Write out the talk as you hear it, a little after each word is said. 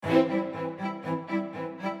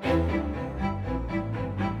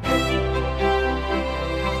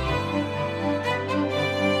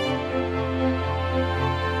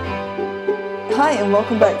Hi, and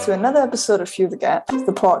welcome back to another episode of Fill the Gap,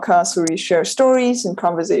 the podcast where we share stories and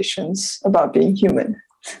conversations about being human.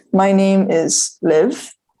 My name is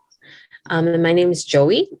Liv. And my name is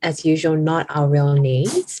Joey, as usual, not our real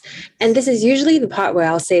names. And this is usually the part where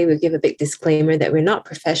I'll say we'll give a big disclaimer that we're not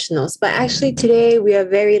professionals. But actually today we are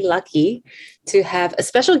very lucky to have a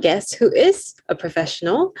special guest who is a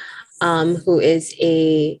professional, who is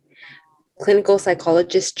a clinical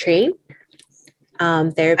psychologist trained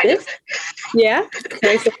therapist. Yeah,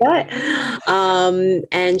 thanks for that.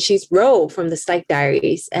 And she's Ro from the Psych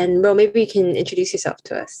Diaries. And Ro, maybe you can introduce yourself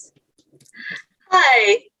to us.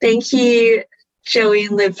 Hi, thank you, Joey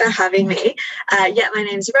and Liv, for having me. My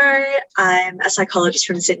name's Ro. I'm a psychologist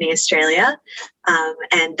from Sydney, Australia.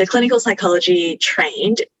 And the clinical psychology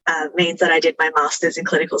trained means that I did my master's in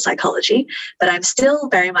clinical psychology, but I'm still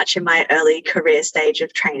very much in my early career stage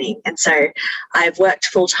of training. And so I've worked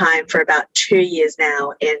full-time for about 2 years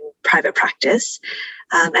now in private practice.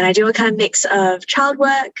 And I do a kind of mix of child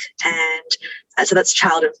work and so that's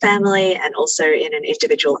child and family, and also in an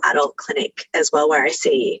individual adult clinic as well, where I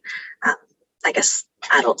see,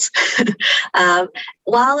 adults.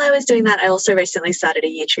 While I was doing that, I also recently started a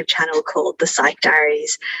YouTube channel called The Psych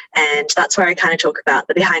Diaries, and that's where I kind of talk about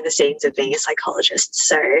the behind the scenes of being a psychologist.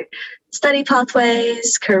 So study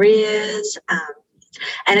pathways, careers,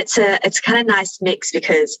 and it's kind of nice mix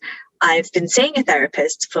because I've been seeing a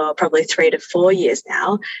therapist for probably 3 to 4 years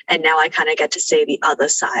now, and now I kind of get to see the other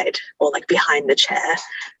side, or like behind the chair.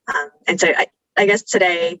 And so I guess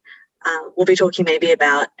today we'll be talking maybe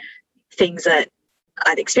about things that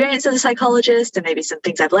I've experienced as a psychologist and maybe some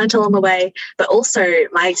things I've learned along the way, but also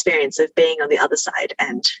my experience of being on the other side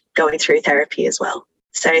and going through therapy as well.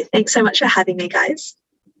 So thanks so much for having me, guys.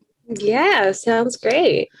 Yeah, sounds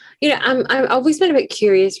great. I've always been a bit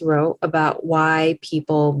curious, Ro, about why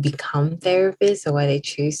people become therapists or why they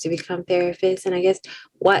choose to become therapists. And I guess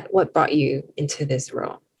what brought you into this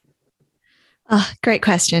role? Oh, great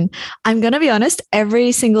question. I'm going to be honest,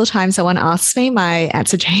 every single time someone asks me, my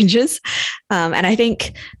answer changes. And I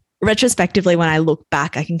think retrospectively, when I look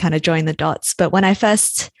back, I can kind of join the dots. But when I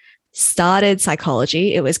first started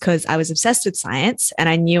psychology, it was because I was obsessed with science and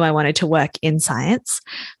I knew I wanted to work in science,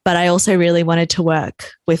 but I also really wanted to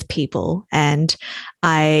work with people. And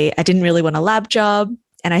I didn't really want a lab job.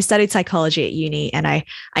 And I studied psychology at uni, and I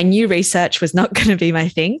knew research was not going to be my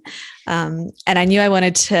thing. And I knew I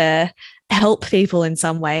wanted to help people in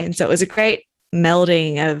some way. And so it was a great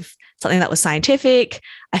melding of something that was scientific.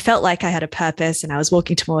 I felt like I had a purpose and I was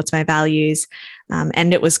walking towards my values.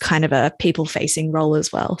 And it was kind of a people-facing role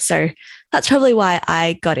as well. So that's probably why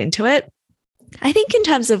I got into it. I think in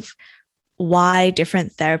terms of why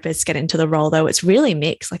different therapists get into the role, though, it's really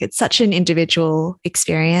mixed. Like, it's such an individual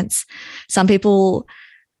experience. Some people,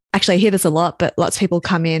 actually I hear this a lot, but lots of people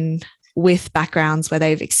come in with backgrounds where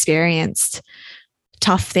they've experienced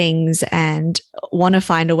tough things and want to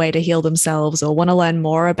find a way to heal themselves or want to learn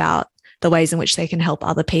more about the ways in which they can help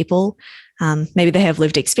other people. Maybe they have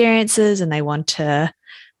lived experiences and they want to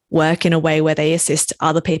work in a way where they assist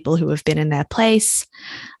other people who have been in their place.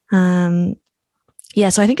 So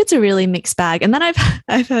I think it's a really mixed bag. And then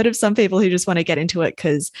I've heard of some people who just want to get into it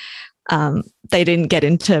because they didn't get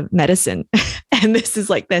into medicine and this is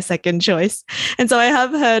like their second choice. And so I have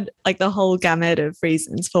heard like the whole gamut of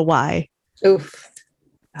reasons for why. Oof.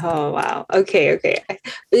 Oh, wow. Okay.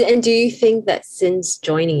 And do you think that since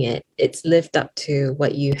joining it, it's lived up to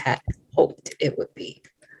what you had hoped it would be?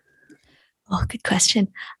 Oh, good question.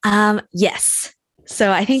 Yes.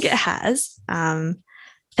 So I think it has.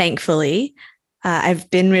 Thankfully, I've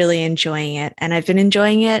been really enjoying it, and I've been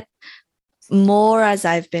enjoying it more as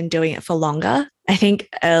I've been doing it for longer. I think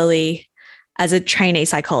early as a trainee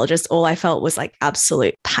psychologist, all I felt was like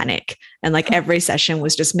absolute panic. And like every session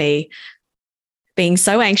was just me being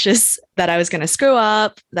so anxious that I was going to screw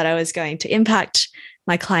up, that I was going to impact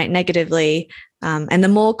my client negatively. And the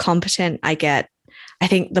more competent I get, I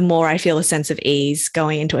think the more I feel a sense of ease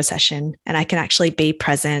going into a session, and I can actually be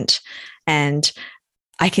present and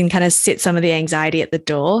I can kind of sit some of the anxiety at the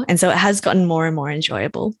door. And so it has gotten more and more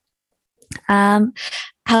enjoyable.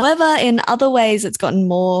 However, in other ways, it's gotten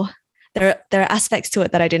more, there are aspects to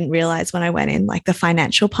it that I didn't realize when I went in, like the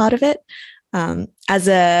financial part of it. As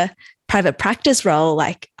a private practice role,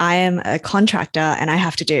 like I am a contractor and I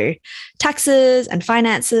have to do taxes and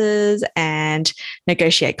finances and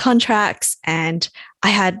negotiate contracts. And I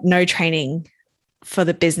had no training for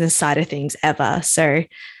the business side of things ever. So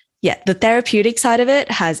yeah, the therapeutic side of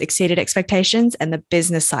it has exceeded expectations, and the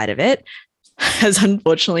business side of it has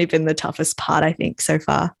unfortunately been the toughest part, I think, so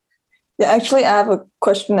far. Yeah, actually, I have a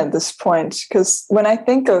question at this point, because when I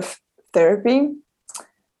think of therapy,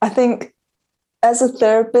 I think as a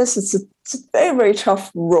therapist, it's a very, very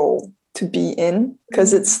tough role to be in,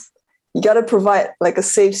 because you got to provide like a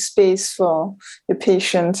safe space for your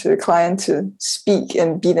patient, your client to speak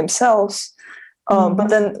and be themselves. But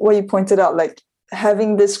then what you pointed out, like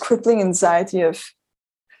having this crippling anxiety of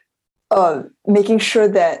making sure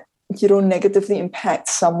that you don't negatively impact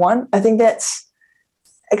someone, I think that's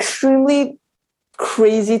extremely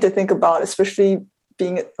crazy to think about, especially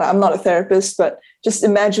I'm not a therapist, but just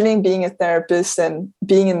imagining being a therapist and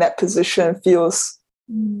being in that position feels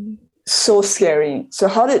so scary. So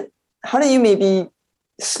how did you maybe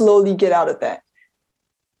slowly get out of that?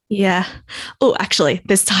 Yeah. Oh, actually,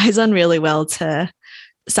 this ties on really well to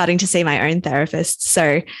starting to see my own therapist.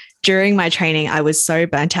 So during my training, I was so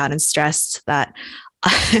burnt out and stressed that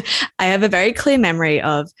I have a very clear memory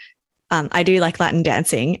of I do like Latin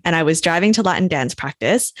dancing, and I was driving to Latin dance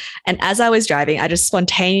practice. And as I was driving, I just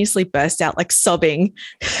spontaneously burst out like sobbing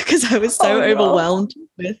because I was so overwhelmed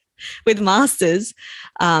with masters.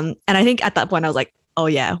 And I think at that point I was like, oh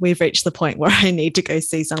yeah, we've reached the point where I need to go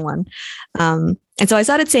see someone. And so I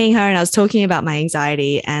started seeing her, and I was talking about my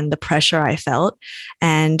anxiety and the pressure I felt.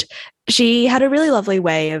 And she had a really lovely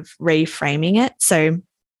way of reframing it. So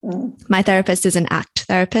my therapist is an ACT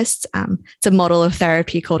therapist. It's a model of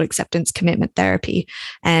therapy called acceptance commitment therapy.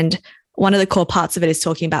 And one of the core parts of it is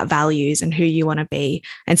talking about values and who you want to be.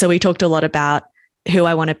 And so we talked a lot about who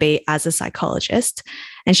I want to be as a psychologist.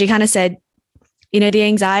 And she kind of said, you know, the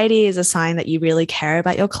anxiety is a sign that you really care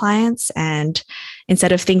about your clients. And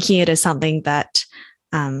instead of thinking it as something that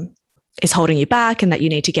is holding you back and that you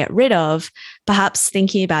need to get rid of, perhaps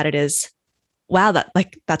thinking about it as, wow,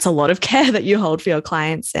 that's a lot of care that you hold for your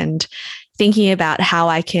clients, and thinking about how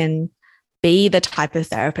I can be the type of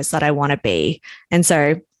therapist that I want to be. And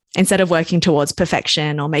so instead of working towards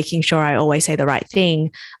perfection or making sure I always say the right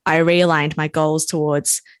thing, I realigned my goals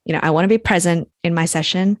towards, you know, I want to be present in my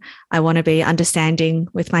session. I want to be understanding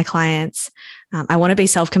with my clients. I want to be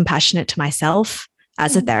self-compassionate to myself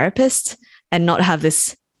as a therapist and not have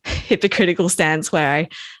this hypocritical stance where I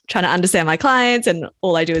try to understand my clients and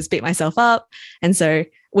all I do is beat myself up. And so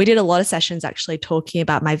we did a lot of sessions actually talking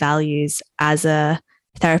about my values as a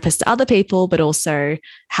therapist to other people, but also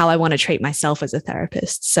how I want to treat myself as a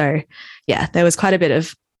therapist. So yeah, there was quite a bit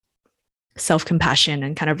of self-compassion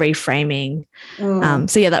and kind of reframing.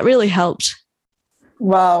 So yeah, that really helped.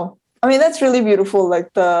 Wow. I mean, that's really beautiful.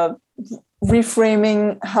 Like the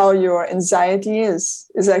reframing how your anxiety is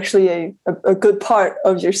actually a good part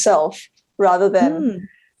of yourself rather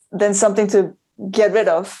than something to get rid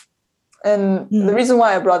of. And the reason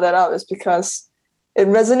why I brought that up is because it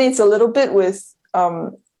resonates a little bit with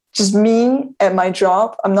just me at my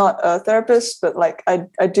job. I'm not a therapist, but like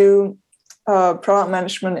I do product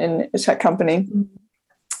management in a tech company.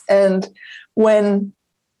 And when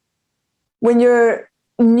you're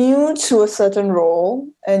new to a certain role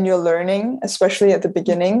and you're learning, especially at the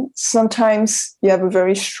beginning, sometimes you have a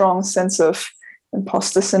very strong sense of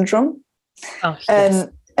imposter syndrome. Oh, yes.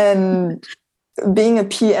 And being a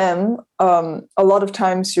PM, a lot of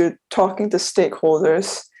times you're talking to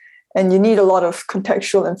stakeholders and you need a lot of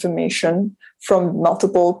contextual information from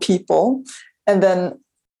multiple people. And then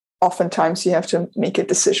oftentimes you have to make a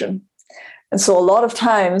decision. And so a lot of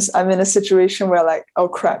times I'm in a situation where like, oh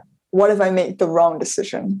crap, what if I make the wrong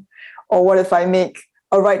decision? Or what if I make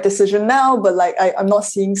a right decision now, but like I'm not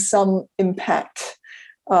seeing some impact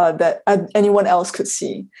that anyone else could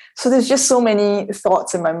see? So there's just so many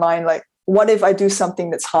thoughts in my mind, like, what if I do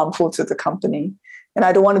something that's harmful to the company? And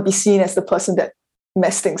I don't want to be seen as the person that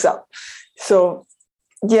messed things up. So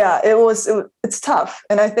yeah, it's tough.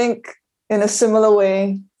 And I think in a similar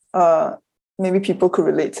way, maybe people could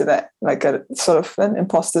relate to that, like a sort of an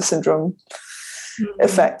imposter syndrome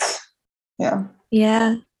effect. Yeah.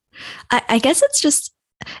 Yeah. I guess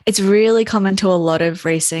it's really common to a lot of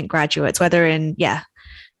recent graduates, whether in,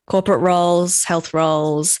 corporate roles, health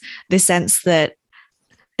roles, this sense that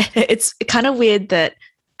it's kind of weird that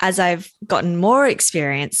as I've gotten more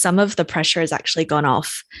experience, some of the pressure has actually gone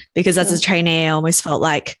off, because as a trainee, I almost felt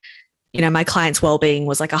like, you know, my client's well-being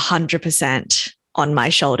was like 100% on my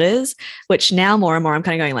shoulders, which now more and more I'm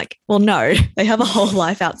kind of going like, well, no, they have a whole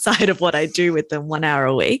life outside of what I do with them 1 hour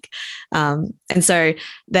a week. And so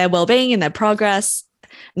their well-being and their progress,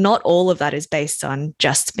 not all of that is based on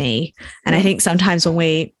just me. And I think sometimes when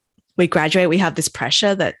we graduate, we have this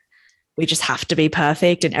pressure that we just have to be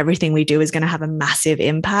perfect and everything we do is going to have a massive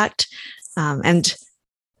impact. And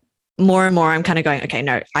more and more I'm kind of going, okay,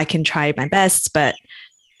 no, I can try my best, but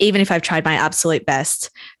even if I've tried my absolute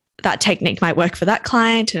best, that technique might work for that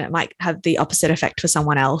client and it might have the opposite effect for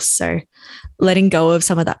someone else. So letting go of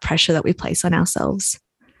some of that pressure that we place on ourselves.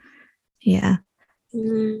 Yeah.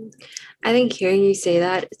 I think hearing you say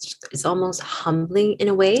that, it's almost humbling in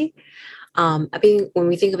a way. I mean, when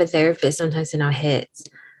we think of a therapist, sometimes in our heads,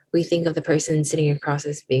 we think of the person sitting across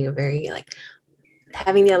as being a very like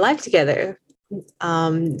having their life together.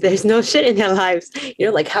 There's no shit in their lives.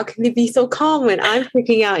 Like how can they be so calm when I'm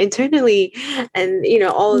freaking out internally, and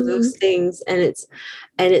all of those things. And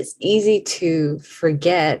it's easy to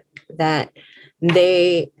forget that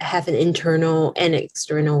they have an internal and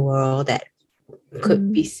external world that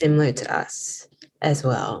could be similar to us as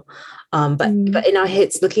well. But in our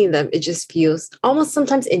heads, looking at them, it just feels almost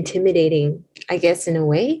sometimes intimidating, I guess, in a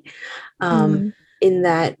way, in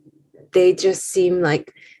that they just seem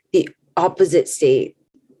like the opposite state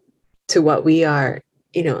to what we are,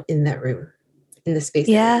 in that room, in the space.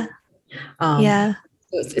 Yeah. So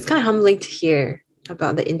it's kind of humbling to hear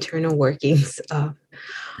about the internal workings of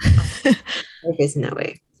therapists in that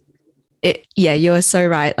way. You're so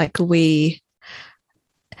right. Like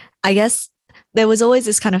I guess there was always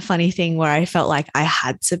this kind of funny thing where I felt like I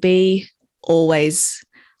had to be always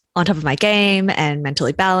on top of my game and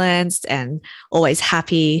mentally balanced and always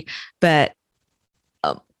happy. But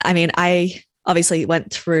I mean, I obviously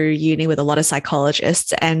went through uni with a lot of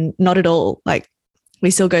psychologists, and not at all. Like we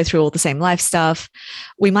still go through all the same life stuff.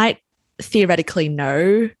 We might theoretically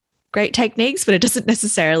know great techniques, but it doesn't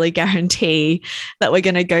necessarily guarantee that we're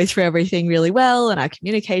going to go through everything really well and our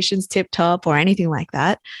communication's tip top or anything like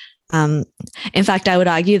that. In fact, I would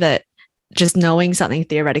argue that just knowing something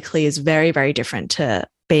theoretically is very, very different to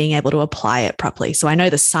being able to apply it properly. So I know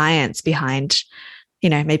the science behind,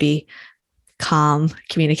 maybe calm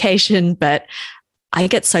communication, but I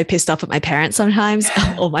get so pissed off at my parents sometimes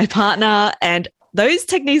or my partner, and those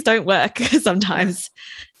techniques don't work sometimes.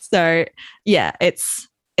 So yeah, it's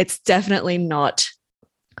definitely not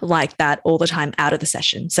like that all the time out of the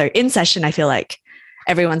session. So in session, I feel like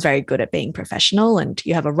everyone's very good at being professional and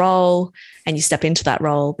you have a role and you step into that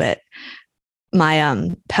role. But my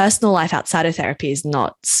personal life outside of therapy is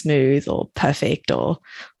not smooth or perfect or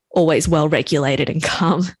always well regulated and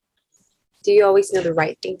calm. Do you always know the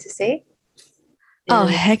right thing to say? Oh,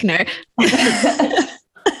 heck no.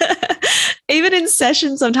 Even in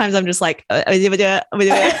session, sometimes I'm just like, yeah.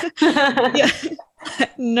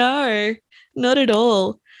 No, not at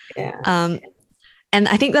all. Yeah. And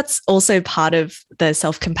I think that's also part of the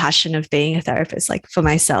self-compassion of being a therapist, like for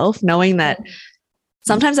myself, knowing that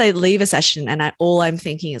sometimes I leave a session and all I'm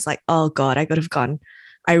thinking is like, oh God, I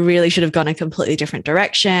really should have gone a completely different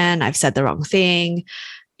direction. I've said the wrong thing.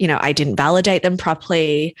 I didn't validate them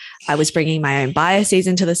properly. I was bringing my own biases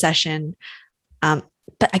into the session.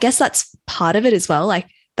 But I guess that's part of it as well, like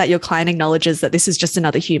that your client acknowledges that this is just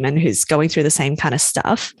another human who's going through the same kind of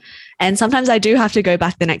stuff. And sometimes I do have to go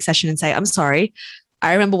back the next session and say, I'm sorry,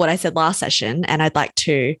 I remember what I said last session and I'd like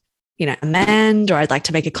to, amend, or I'd like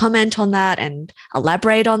to make a comment on that and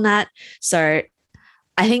elaborate on that. So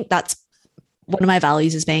I think that's one of my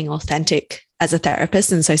values, is being authentic as a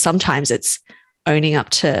therapist. And so sometimes it's owning up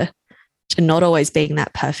to not always being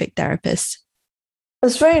that perfect therapist.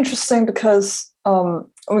 It's very interesting because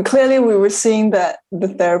clearly we were seeing that the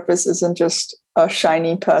therapist isn't just a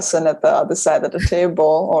shiny person at the other side of the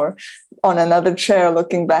table or on another chair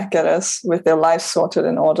looking back at us with their life sorted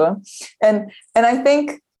in order. And I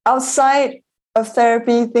think outside of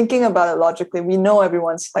therapy, thinking about it logically, we know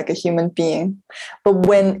everyone's like a human being. But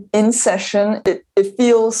when in session, it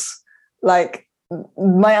feels like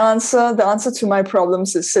the answer to my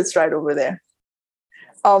problems sits right over there,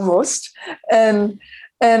 almost. And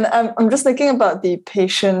I'm just thinking about the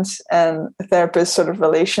patient and therapist sort of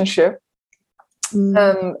relationship.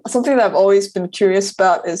 Something that I've always been curious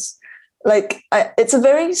about is it's a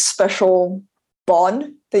very special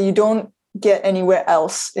bond that you don't get anywhere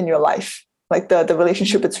else in your life, like the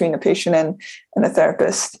relationship between a patient and a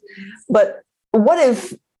therapist. But what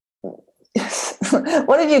if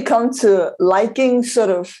you come to liking sort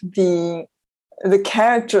of the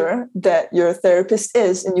character that your therapist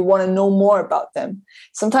is, and you want to know more about them?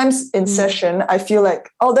 Sometimes in session, I feel like,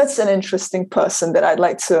 oh, that's an interesting person that I'd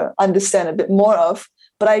like to understand a bit more of,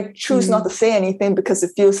 but I choose not to say anything because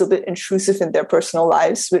it feels a bit intrusive in their personal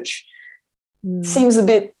lives, which seems a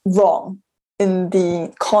bit wrong in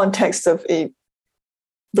the context of a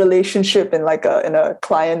relationship in a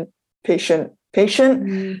client-patient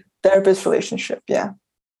therapist relationship. Yeah.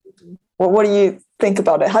 Well, what do you think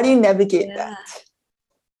about it? How do you navigate that?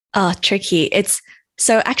 Oh, tricky. It's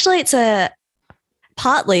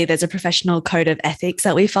partly there's a professional code of ethics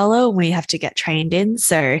that we follow and we have to get trained in.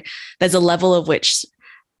 So there's a level of which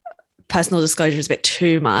personal disclosure is a bit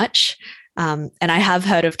too much. And I have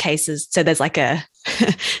heard of cases. So there's like a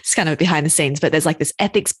it's kind of behind the scenes, but there's like this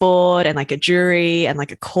ethics board and like a jury and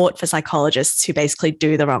like a court for psychologists who basically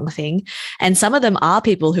do the wrong thing. And some of them are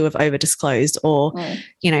people who have over disclosed or,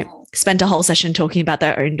 spent a whole session talking about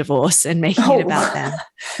their own divorce and making it about them.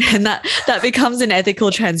 And that becomes an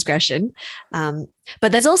ethical transgression.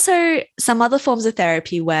 But there's also some other forms of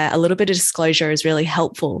therapy where a little bit of disclosure is really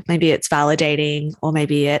helpful. Maybe it's validating, or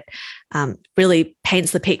maybe it really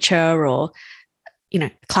paints the picture, or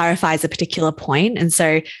clarifies a particular point. And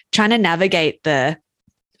so trying to navigate the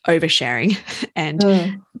oversharing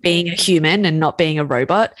and being a human and not being a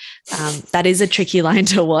robot, that is a tricky line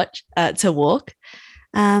to walk.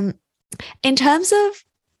 In terms of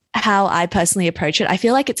how I personally approach it, I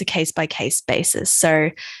feel like it's a case-by-case basis. So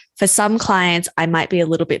for some clients, I might be a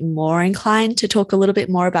little bit more inclined to talk a little bit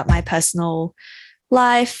more about my personal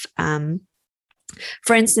life.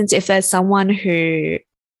 For instance, if there's someone who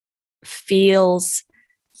feels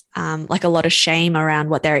like a lot of shame around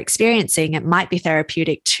what they're experiencing, it might be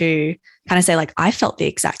therapeutic to kind of say, like, I felt the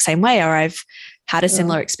exact same way, or I've had a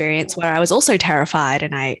similar experience where I was also terrified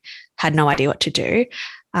and I had no idea what to do.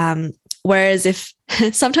 Whereas if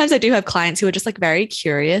sometimes I do have clients who are just like very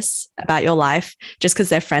curious about your life just because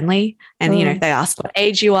they're friendly and, they ask what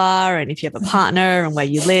age you are and if you have a partner and where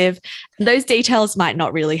you live. And those details might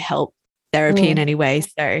not really help therapy in any way.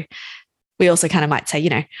 So we also kind of might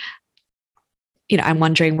say, I'm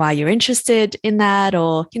wondering why you're interested in that,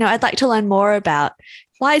 or, I'd like to learn more about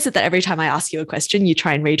why is it that every time I ask you a question, you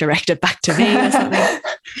try and redirect it back to me or something.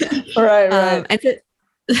 Right. And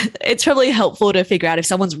it's probably helpful to figure out if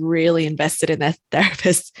someone's really invested in their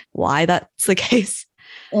therapist, why that's the case.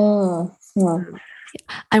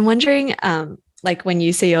 I'm wondering, like when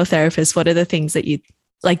you see your therapist, what are the things that you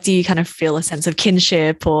like? Do you kind of feel a sense of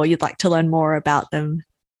kinship, or you'd like to learn more about them?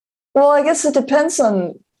 Well, I guess it depends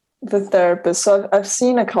on the therapist. So I've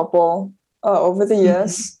seen a couple over the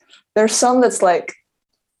years. There's some that's like,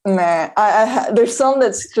 nah. There's some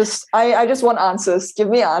that's just I just want answers. Give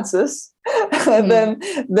me answers. And then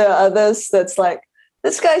there are others that's like,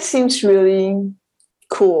 this guy seems really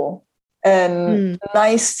cool and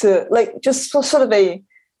nice to, like, just sort of a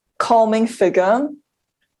calming figure.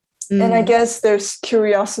 And I guess there's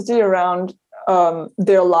curiosity around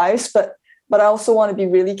their lives, but I also want to be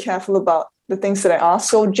really careful about the things that I ask.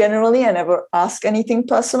 So generally, I never ask anything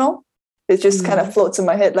personal. It just kind of floats in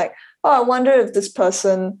my head, like, oh, I wonder if this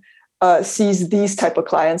person sees these type of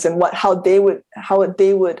clients and how they would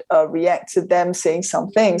react to them saying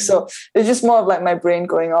something. So it's just more of like my brain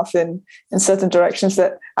going off in certain directions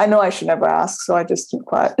that I know I should never ask. So I just keep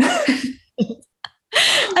quiet. I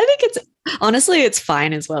think it's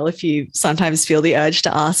fine as well if you sometimes feel the urge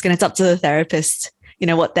to ask, and it's up to the therapist,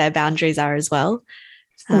 what their boundaries are as well.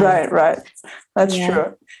 Right. That's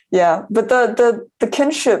true. Yeah. But the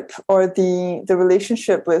kinship or the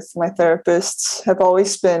relationship with my therapists have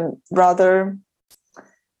always been rather,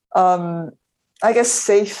 I guess,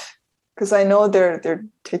 safe, because I know they're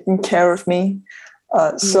taking care of me.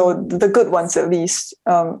 So the good ones, at least,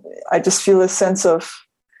 I just feel a sense of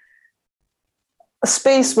a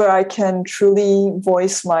space where I can truly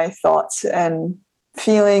voice my thoughts and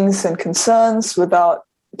feelings and concerns without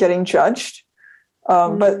getting judged.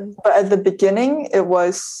 But at the beginning, it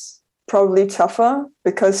was probably tougher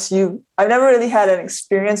because I've never really had an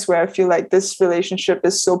experience where I feel like this relationship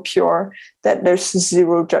is so pure that there's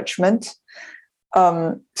zero judgment.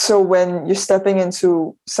 So when you're stepping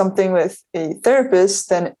into something with a therapist,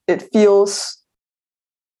 then it feels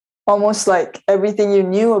almost like everything you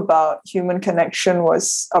knew about human connection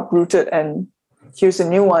was uprooted, and here's a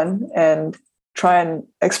new one, and try and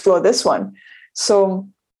explore this one. So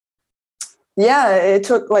yeah, it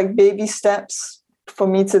took like baby steps for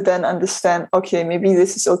me to then understand, okay, maybe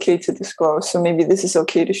this is okay to disclose. So maybe this is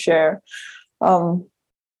okay to share.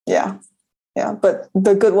 Yeah. But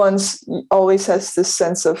the good ones always has this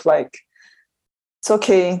sense of like, it's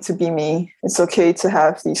okay to be me. It's okay to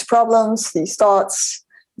have these problems, these thoughts.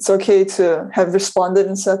 It's okay to have responded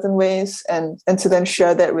in certain ways and to then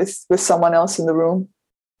share that with someone else in the room.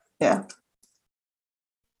 Yeah.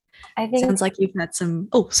 I think sounds like you've had some.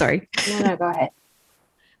 Oh, sorry. No, go ahead.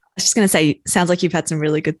 I was just going to say, sounds like you've had some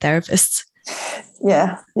really good therapists.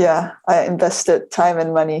 Yeah. I invested time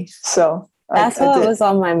and money, so that's what was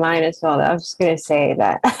on my mind as well. I was just going to say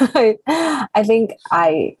that I think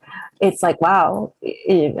it's like, wow,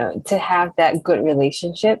 to have that good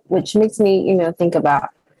relationship, which makes me, think about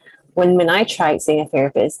when I tried seeing a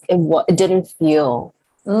therapist, it didn't feel.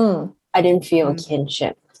 I didn't feel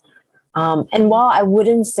kinship. And while I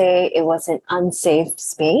wouldn't say it was an unsafe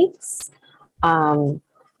space,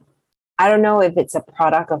 I don't know if it's a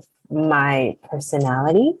product of my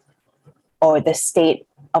personality, or the state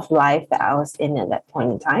of life that I was in at that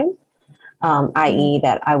point in time, i.e.,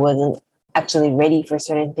 that I wasn't actually ready for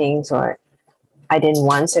certain things, or I didn't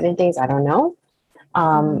want certain things. I don't know.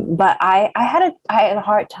 But I had a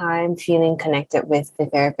hard time feeling connected with the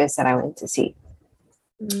therapist that I went to see.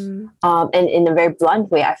 And in a very blunt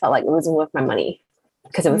way, I felt like it wasn't worth my money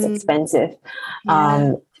because it was expensive.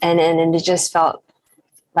 And it just felt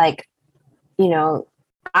like, you know,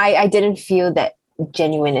 I didn't feel that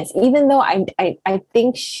genuineness, even though I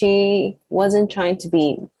think she wasn't trying to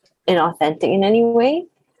be inauthentic in any way.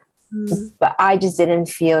 But I just didn't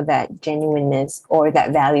feel that genuineness or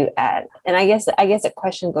that value add. And I guess the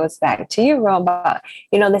question goes back to you, Ro, about,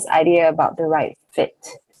 you know, this idea about the right fit,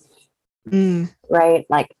 right?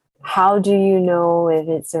 Like, how do you know if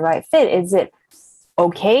it's the right fit? Is it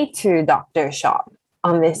okay to doctor shop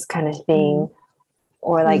on this kind of thing?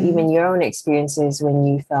 Or like even your own experiences when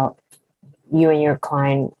you felt you and your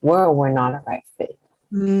client were or were not a right fit?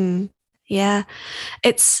 Yeah,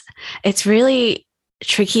 it's really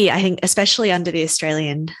tricky, I think, especially under the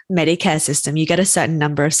Australian Medicare system. You get a certain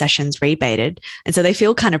number of sessions rebated, and so they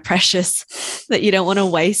feel kind of precious that you don't want to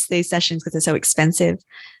waste these sessions because they're so expensive.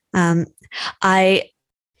 I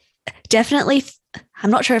definitely, I'm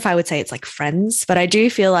not sure if I would say it's like friends, but I do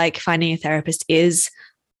feel like finding a therapist is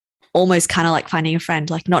almost kind of like finding a friend.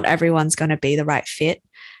 Like, not everyone's going to be the right fit.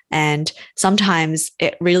 And sometimes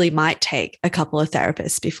it really might take a couple of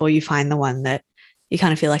therapists before you find the one that you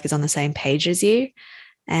kind of feel like is on the same page as you.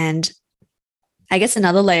 And I guess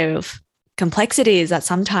another layer of complexity is that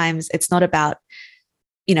sometimes it's not about,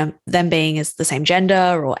 you know, them being as the same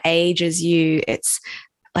gender or age as you. It's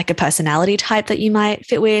like a personality type that you might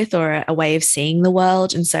fit with, or a way of seeing the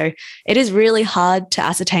world. And so it is really hard to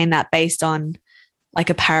ascertain that based on like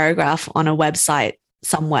a paragraph on a website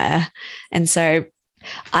somewhere. And so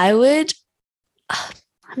I'm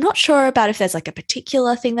not sure about if there's like a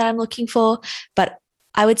particular thing that I'm looking for, but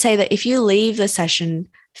I would say that if you leave the session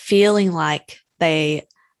feeling like they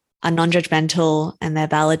are non-judgmental and they're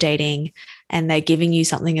validating and they're giving you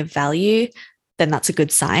something of value, then that's a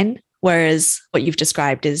good sign. Whereas what you've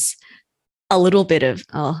described is a little bit of,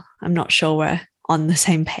 oh, I'm not sure we're on the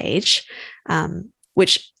same page,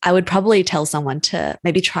 which I would probably tell someone to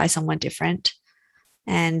maybe try someone different.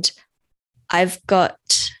 And I've got,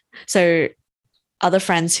 so other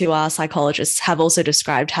friends who are psychologists have also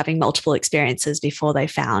described having multiple experiences before they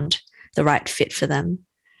found the right fit for them.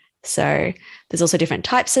 So there's also different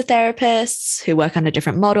types of therapists who work under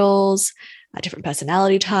different models, different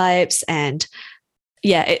personality types. And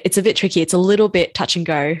yeah, it's a bit tricky. It's a little bit touch and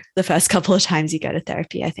go the first couple of times you go to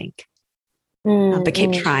therapy, I think. But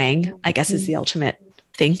keep trying, I guess, is the ultimate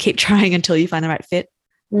thing. Keep trying until you find the right fit.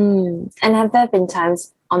 And have there been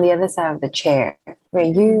times on the other side of the chair where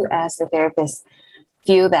you, as the therapist,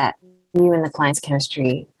 feel that you and the client's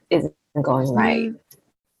chemistry isn't going right?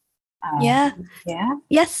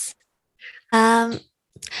 Yes.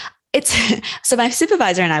 It's so my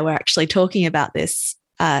supervisor and I were actually talking about this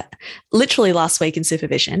literally last week in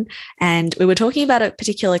supervision, and we were talking about a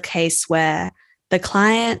particular case where the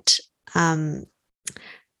client,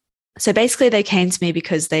 so basically they came to me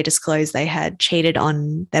because they disclosed they had cheated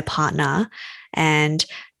on their partner, and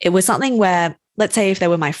it was something where, let's say if they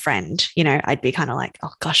were my friend, you know, I'd be kind of like,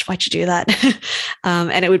 oh gosh, why'd you do that?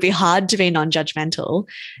 And it would be hard to be non-judgmental.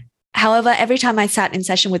 However, every time I sat in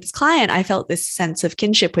session with this client, I felt this sense of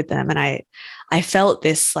kinship with them. And I felt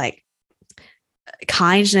this like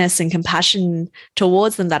kindness and compassion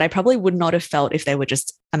towards them that I probably would not have felt if they were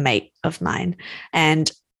just a mate of mine. And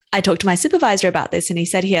I talked to my supervisor about this, and he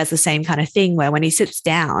said he has the same kind of thing where when he sits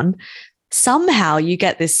down, somehow you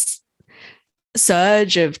get this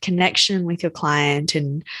surge of connection with your client.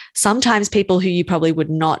 And sometimes people who you probably would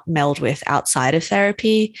not meld with outside of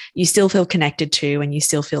therapy, you still feel connected to, and you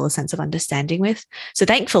still feel a sense of understanding with. So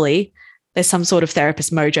thankfully, there's some sort of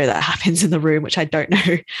therapist mojo that happens in the room, which I don't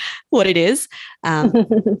know what it is.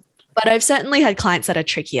 But I've certainly had clients that are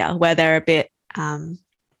trickier, where they're a bit,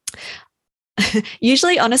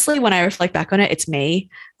 usually, honestly, when I reflect back on it, it's me.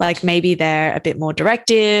 Like maybe they're a bit more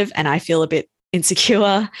directive and I feel a bit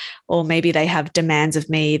insecure, or maybe they have demands of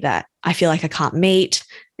me that I feel like I can't meet,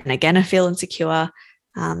 and again I feel insecure.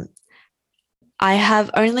 I have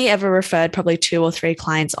only ever referred probably 2 or 3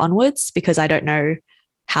 clients onwards because I don't know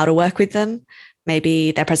how to work with them.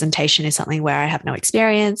 Maybe their presentation is something where I have no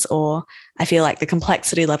experience, or I feel like the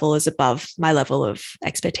complexity level is above my level of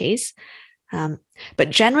expertise. But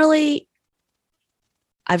generally,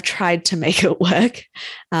 I've tried to make it work.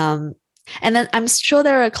 And then I'm sure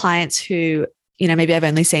there are clients who, you know, maybe I've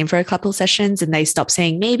only seen for a couple of sessions and they stop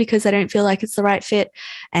seeing me because they don't feel like it's the right fit.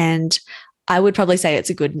 And I would probably say it's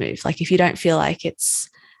a good move. Like if you don't feel like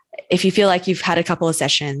if you feel like you've had a couple of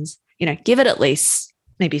sessions, give it at least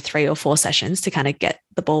maybe 3 or 4 sessions to kind of get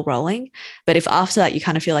the ball rolling. But if after that you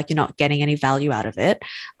kind of feel like you're not getting any value out of it,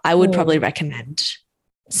 I would probably recommend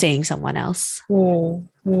seeing someone else.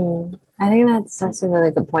 I think that's a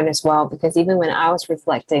really good point as well, because even when I was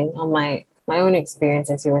reflecting on my own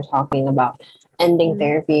experience as you were talking about ending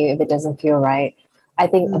therapy if it doesn't feel right, I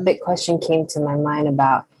think a big question came to my mind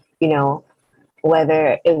about,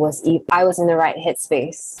 whether it was I was in the right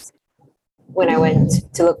headspace when I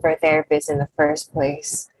went to look for a therapist in the first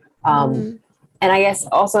place. And I guess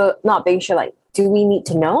also not being sure, like, do we need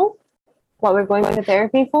to know what we're going to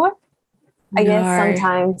therapy for? I guess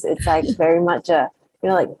sometimes it's like very much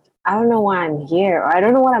like, I don't know why I'm here, or I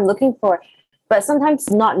don't know what I'm looking for. But sometimes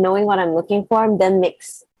not knowing what I'm looking for then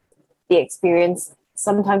makes the experience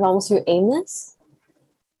sometimes almost feel aimless.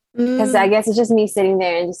 Because I guess it's just me sitting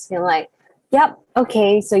there and just feeling like, yep,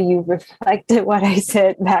 okay, so you reflected what I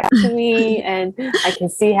said back to me, and I can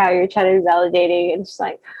see how you're trying to be validating. And just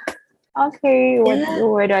like, okay,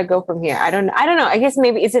 where do I go from here? I don't know. I guess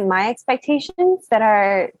maybe is it my expectations that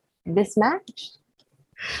are mismatched?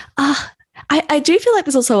 I do feel like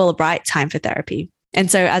there's also a right time for therapy.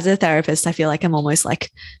 And so as a therapist, I feel like I'm almost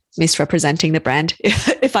like misrepresenting the brand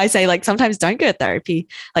if I say like sometimes don't go to therapy.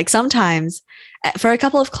 Like sometimes for a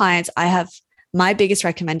couple of clients, my biggest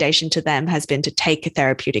recommendation to them has been to take a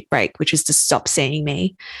therapeutic break, which is to stop seeing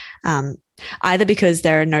me, either because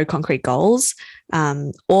there are no concrete goals,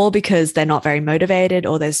 or because they're not very motivated,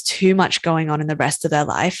 or there's too much going on in the rest of their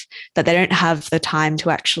life that they don't have the time to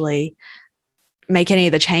actually make any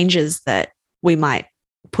of the changes that we might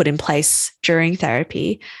put in place during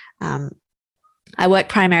therapy. I work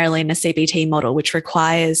primarily in a CBT model, which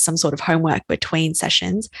requires some sort of homework between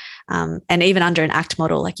sessions. And even under an ACT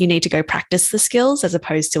model, like you need to go practice the skills as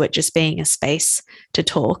opposed to it just being a space to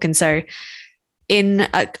talk. And so in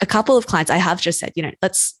a couple of clients, I have just said,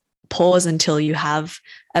 let's pause until you have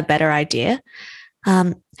a better idea.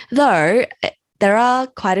 Though there are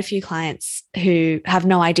quite a few clients who have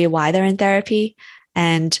no idea why they're in therapy.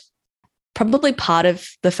 And probably part of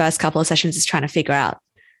the first couple of sessions is trying to figure out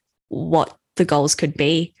what the goals could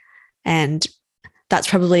be. And that's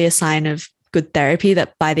probably a sign of good therapy,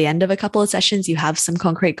 that by the end of a couple of sessions, you have some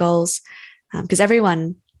concrete goals. Because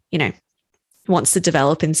everyone, wants to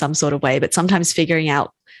develop in some sort of way, but sometimes figuring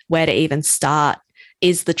out where to even start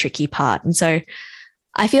is the tricky part. And so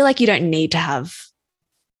I feel like you don't need to have,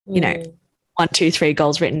 1, 2, 3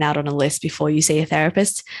 goals written out on a list before you see a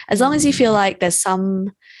therapist. As long as you feel like there's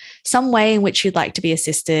some way in which you'd like to be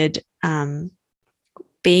assisted,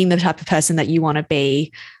 being the type of person that you want to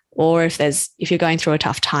be, or if you're going through a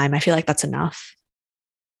tough time, I feel like that's enough.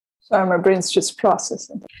 Sorry, my brain's just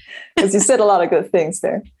processing, because you said a lot of good things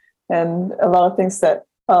there, and a lot of things that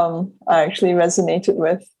I actually resonated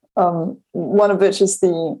with. One of which is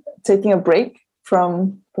the taking a break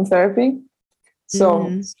from therapy.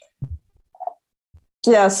 So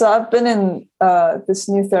so I've been in this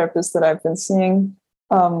new therapist that I've been seeing.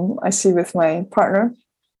 I see with my partner.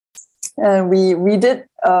 And we did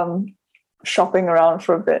shopping around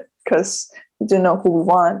for a bit because we didn't know who we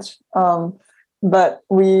want. But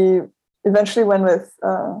we eventually went with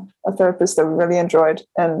a therapist that we really enjoyed.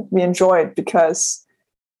 And we enjoyed because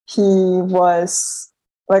he was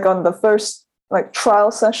like on the first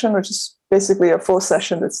trial session, which is basically a full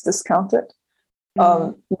session that's discounted.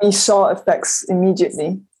 We saw effects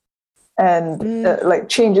immediately, and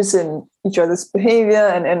changes in each other's behavior,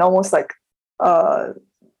 and almost like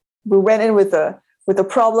we went in with a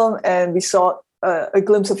problem and we saw a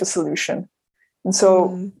glimpse of a solution. And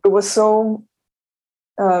so it was so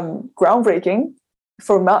groundbreaking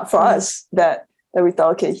for us that we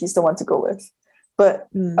thought, okay, he's the one to go with. But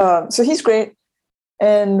so he's great.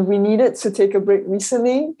 And we needed to take a break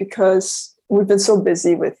recently because we've been so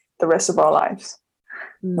busy with the rest of our lives.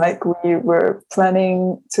 Like we were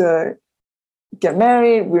planning to get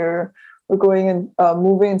married. We're going and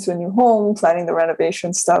moving into a new home, planning the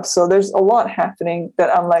renovation stuff. So there's a lot happening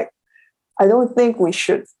that I'm like, I don't think we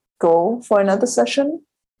should go for another session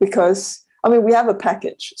because, we have a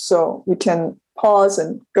package, so we can pause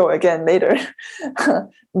and go again later.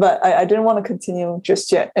 But I didn't want to continue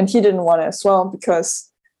just yet. And he didn't want to as well, because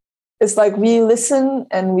it's like we listen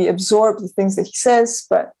and we absorb the things that he says,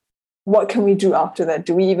 but what can we do after that?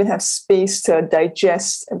 Do we even have space to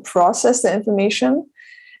digest and process the information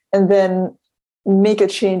and then make a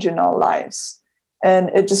change in our lives? And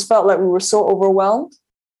it just felt like we were so overwhelmed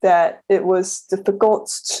that it was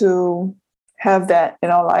difficult to have that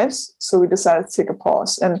in our lives. So we decided to take a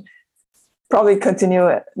pause and probably continue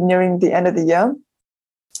it nearing the end of the year.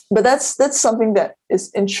 But that's something that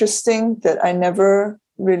is interesting that I never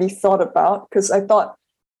really thought about, because I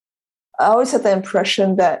always had the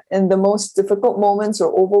impression that in the most difficult moments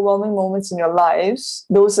or overwhelming moments in your lives,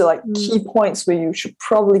 those are like key points where you should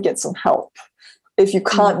probably get some help if you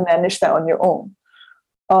can't manage that on your own.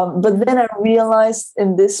 But then I realized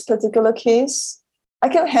in this particular case, I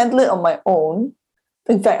can handle it on my own.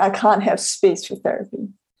 In fact, I can't have space for therapy.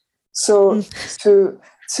 So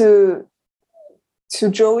to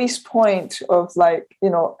Joey's point of like, you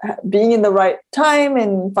know, being in the right time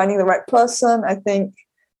and finding the right person, I think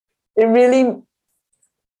it's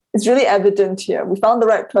really evident here. We found the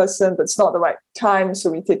right person, but it's not the right time. So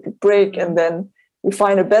we take a break and then we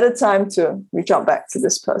find a better time to reach out back to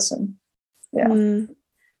this person. Yeah.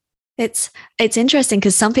 It's interesting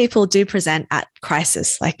because some people do present at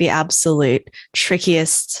crisis, like the absolute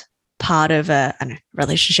trickiest part of a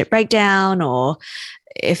relationship breakdown, or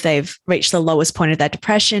if they've reached the lowest point of their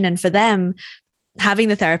depression. And for them, having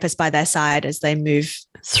the therapist by their side as they move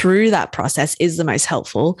through that process is the most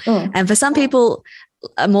helpful. And for some people,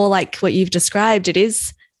 more like what you've described, it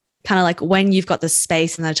is kind of like when you've got the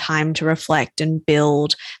space and the time to reflect and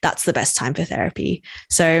build, that's the best time for therapy.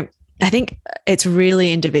 So I think it's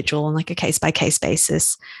really individual on like a case-by-case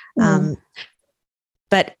basis.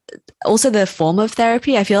 But also the form of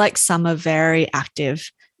therapy, I feel like some are very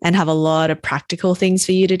active and have a lot of practical things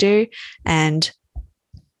for you to do. And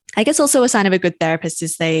I guess also a sign of a good therapist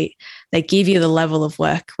is they give you the level of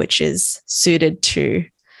work which is suited to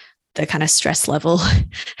the kind of stress level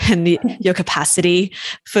and your capacity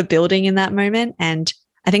for building in that moment. And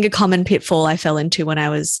I think a common pitfall I fell into when I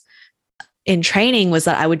was in training was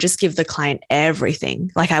that I would just give the client everything.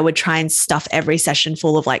 Like I would try and stuff every session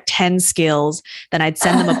full of like 10 skills. Then I'd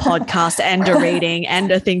send them a podcast and a reading and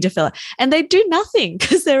a thing to fill it. And they do nothing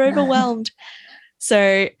because they're overwhelmed.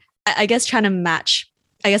 So I guess trying to match,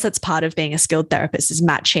 I guess that's part of being a skilled therapist, is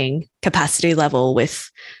matching capacity level with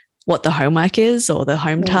what the homework is or the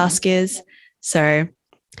home task is. So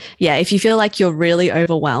yeah, if you feel like you're really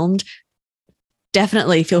overwhelmed,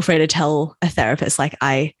 definitely feel free to tell a therapist, like,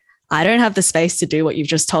 I don't have the space to do what you've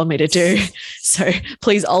just told me to do. So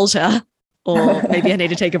please alter, or maybe I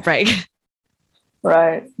need to take a break.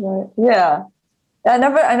 Right. Yeah. I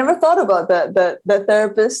never thought about that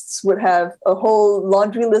therapists would have a whole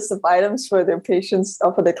laundry list of items for their patients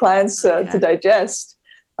or for their clients to digest.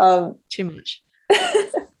 Too much.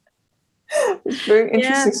 It's a very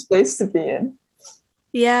interesting space to be in.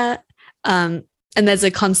 Yeah. And there's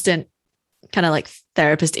a constant kind of like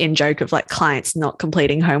therapist in joke of like clients not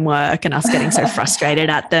completing homework and us getting so frustrated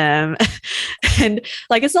at them. And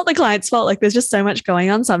like, it's not the client's fault. Like there's just so much going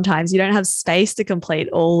on. Sometimes you don't have space to complete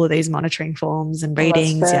all of these monitoring forms and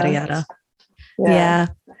readings, yada, yada. Yeah.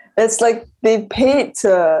 It's like they paid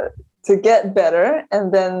to get better.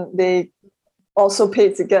 And then they also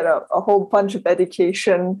paid to get a whole bunch of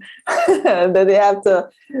education that they have to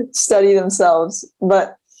study themselves.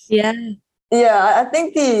 But I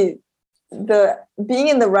think the being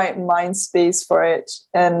in the right mind space for it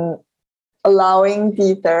and allowing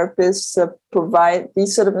the therapist to provide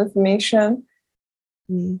these sort of information,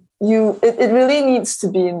 it really needs to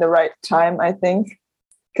be in the right time, I think.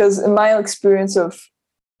 Because in my experience of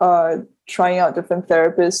trying out different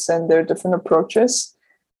therapists and their different approaches,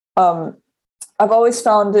 I've always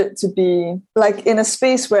found it to be like in a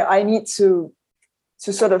space where I need to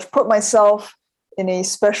sort of put myself in a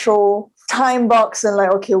special time box and like,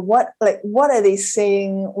 okay, what are they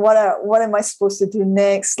saying? What am I supposed to do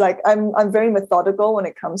next? Like I'm very methodical when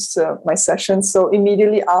it comes to my sessions. So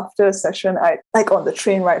immediately after a session, I like on the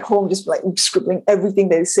train ride home, just like scribbling everything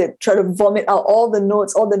they said, try to vomit out all the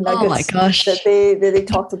notes, all the nuggets that they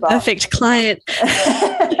talked about. Perfect client.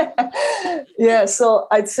 Yeah. So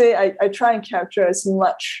I'd say I try and capture as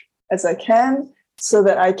much as I can so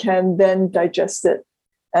that I can then digest it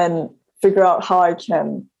and figure out how I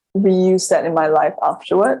can reuse that in my life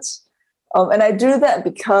afterwards. And I do that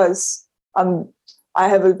because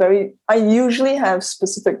I usually have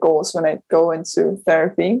specific goals when I go into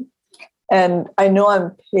therapy, and I know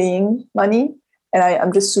I'm paying money and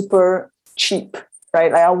I'm just super cheap,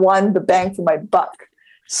 right? Like I want the bang for my buck.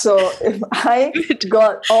 So if I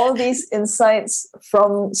got all these insights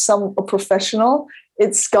from a professional,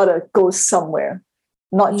 it's gotta go somewhere,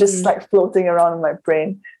 not just like floating around in my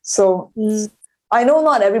brain. So I know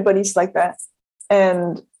not everybody's like that.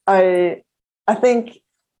 And I think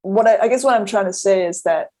I guess what I'm trying to say is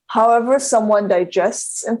that however someone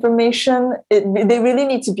digests information, they really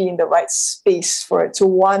need to be in the right space for it to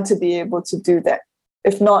want to be able to do that.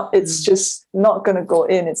 If not, it's just not going to go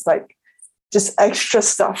in. It's like just extra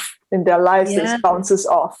stuff in their lives that bounces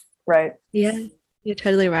off, right? Yeah. You're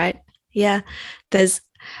totally right. Yeah. There's,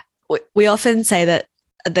 we often say that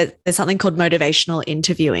there's something called motivational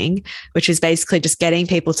interviewing, which is basically just getting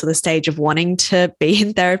people to the stage of wanting to be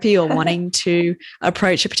in therapy or wanting to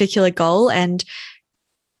approach a particular goal. And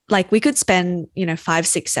like we could spend,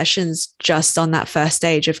 5-6 sessions just on that first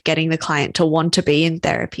stage of getting the client to want to be in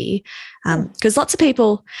therapy. Because lots of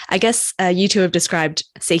people, I guess you two have described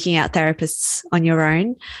seeking out therapists on your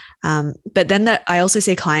own. But then I also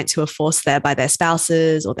see clients who are forced there by their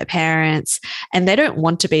spouses or their parents, and they don't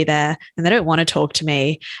want to be there and they don't want to talk to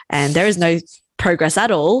me. And there is no progress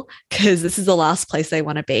at all because this is the last place they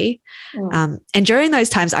want to be. And during those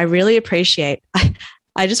times, I really appreciate,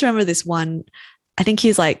 I just remember this one, I think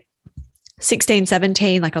he's like 16,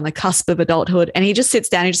 17, like on the cusp of adulthood. And he just sits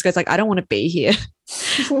down, he just goes like, I don't want to be here.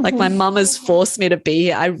 Like my mum has forced me to be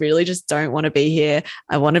here. I really just don't want to be here.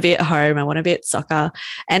 I want to be at home. I want to be at soccer.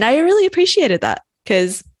 And I really appreciated that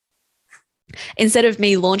because instead of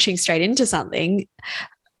me launching straight into something,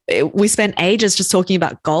 we spent ages just talking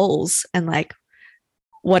about goals and like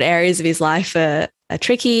what areas of his life are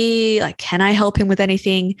tricky. Like, can I help him with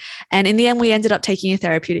anything? And in the end, we ended up taking a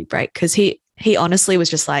therapeutic break because he honestly was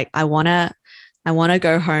just like, I want to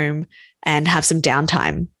go home and have some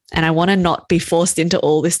downtime. And I want to not be forced into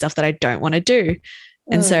all this stuff that I don't want to do.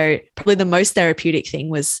 And so probably the most therapeutic thing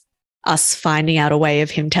was us finding out a way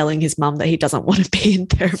of him telling his mum that he doesn't want to be in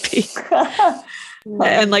therapy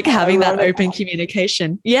and like having that open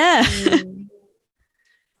communication. Yeah.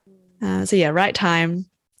 So yeah, right time,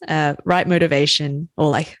 right motivation, or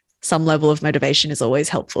like some level of motivation is always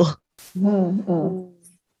helpful. And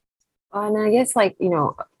I guess like,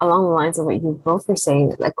 along the lines of what you both were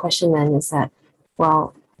saying, the question then is that,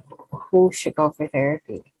 well, who should go for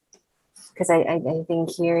therapy? Because I think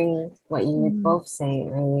hearing what you were both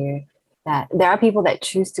saying earlier, that there are people that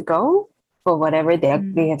choose to go for whatever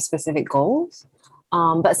they have specific goals.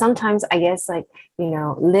 But sometimes I guess like,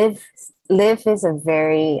 live is a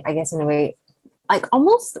very, I guess in a way, like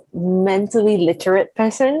almost mentally literate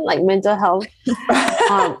person, like mental health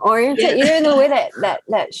oriented, in the way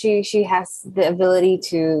that she has the ability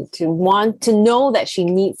to want to know that she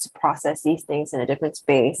needs to process these things in a different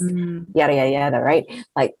space, yada yada yada, right?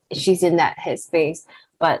 Like she's in that headspace,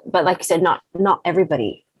 but like you said, not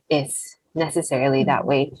everybody is necessarily that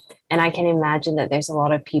way, and I can imagine that there's a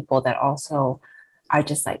lot of people that also are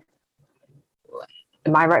just like,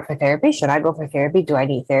 am I right for therapy? Should I go for therapy? Do I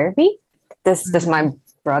need therapy? Does my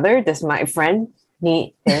brother, does my friend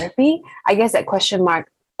need therapy? I guess that question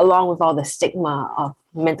mark, along with all the stigma of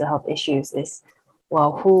mental health issues, is,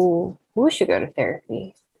 well, who should go to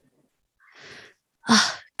therapy?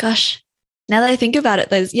 Oh, gosh. Now that I think about it,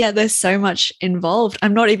 there's so much involved.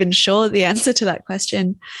 I'm not even sure the answer to that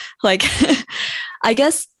question. Like, I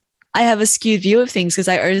guess I have a skewed view of things because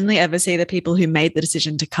I only ever see the people who made the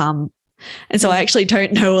decision to come. And so I actually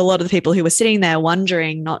don't know a lot of the people who were sitting there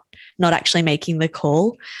wondering, not actually making the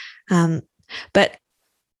call. But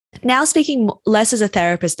now speaking less as a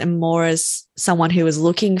therapist and more as someone who was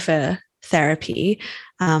looking for therapy,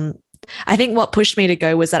 I think what pushed me to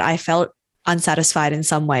go was that I felt unsatisfied in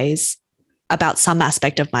some ways about some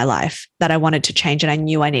aspect of my life that I wanted to change and I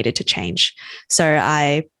knew I needed to change. So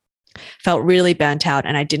I felt really burnt out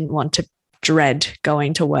and I didn't want to dread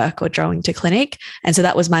going to work or going to clinic. And so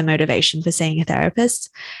that was my motivation for seeing a therapist.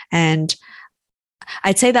 And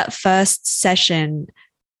I'd say that first session,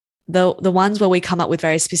 the ones where we come up with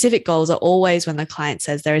very specific goals are always when the client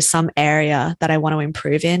says there is some area that I want to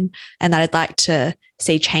improve in and that I'd like to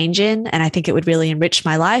see change in. And I think it would really enrich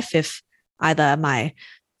my life if either my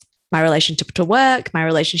relationship to work, my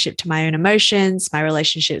relationship to my own emotions, my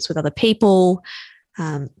relationships with other people,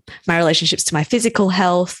 my relationships to my physical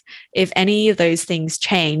health, if any of those things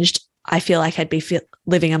changed, I feel like I'd be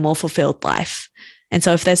living a more fulfilled life. And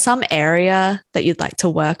so if there's some area that you'd like to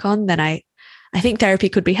work on, then I think therapy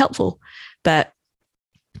could be helpful. But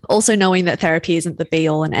also knowing that therapy isn't the be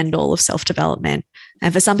all and end all of self-development.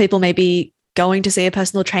 And for some people, maybe going to see a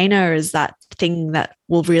personal trainer is that thing that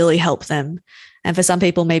will really help them. And for some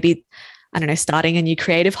people, maybe, I don't know, starting a new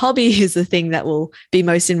creative hobby is the thing that will be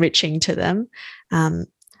most enriching to them.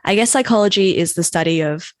 I guess psychology is the study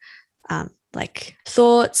of like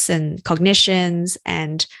thoughts and cognitions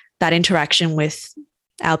and that interaction with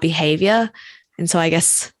our behavior. And so I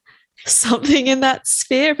guess something in that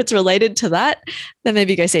sphere, if it's related to that, then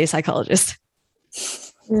maybe go see a psychologist.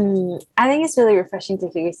 I think it's really refreshing to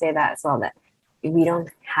hear you say that as well, that we don't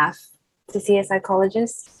have to see a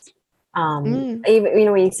psychologist. Even,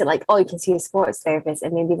 when you said like, oh, you can see a sports therapist,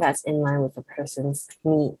 and maybe that's in line with a person's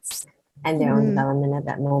needs and their own development at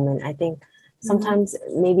that moment. I think sometimes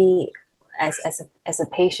maybe as a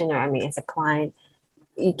patient, or as a client,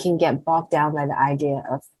 you can get bogged down by the idea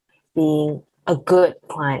of being a good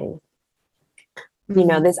client. You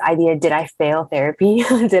know, this idea, did I fail therapy?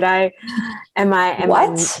 Am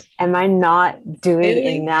I not doing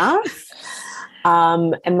enough?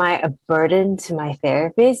 Am I a burden to my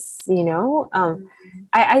therapist? You know,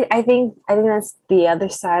 I think that's the other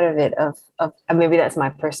side of it, of maybe that's my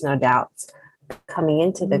personal doubts coming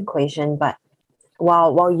into the equation. But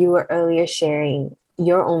while you were earlier sharing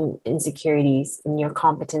your own insecurities and your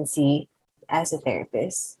competency as a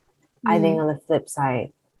therapist, I think on the flip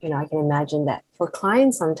side, you know, I can imagine that for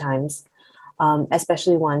clients sometimes,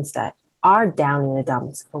 especially ones that are down in the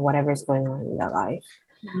dumps for whatever is going on in their life,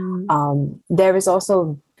 there is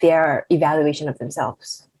also their evaluation of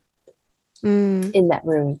themselves in that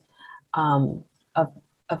room, of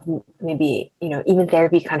maybe, you know, even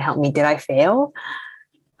therapy can't help me. Did I fail?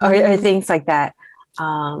 Or things like that.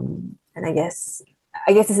 And I guess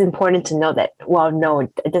it's important to know that, well, no,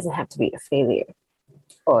 it doesn't have to be a failure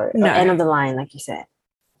or end of the line, like you said.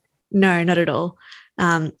 No, not at all.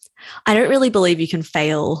 I don't really believe you can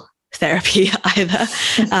fail therapy either.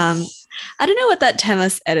 I don't know what that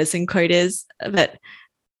Thomas Edison quote is, but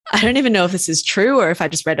I don't even know if this is true or if I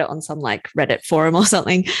just read it on some like Reddit forum or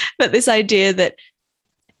something. But this idea that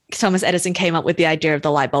Thomas Edison came up with the idea of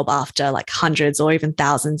the light bulb after like hundreds or even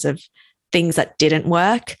thousands of things that didn't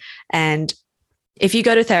work. And if you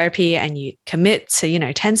go to therapy and you commit to, you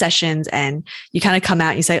know, 10 sessions and you kind of come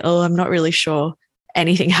out and you say, oh, I'm not really sure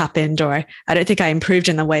anything happened, or I don't think I improved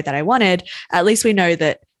in the way that I wanted, at least we know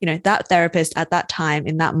that, you know, that therapist at that time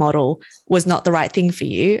in that model was not the right thing for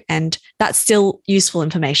you. And that's still useful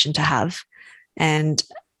information to have. And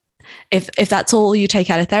if that's all you take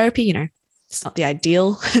out of therapy, you know, it's not the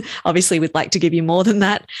ideal. Obviously, we'd like to give you more than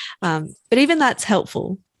that. But even that's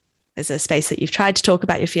helpful. There's a space that you've tried to talk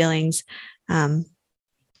about your feelings. Even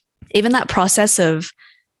that process of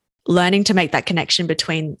learning to make that connection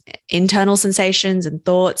between internal sensations and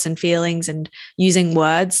thoughts and feelings and using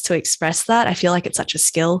words to express that, I feel like it's such a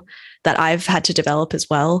skill that I've had to develop as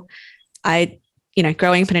well. You know,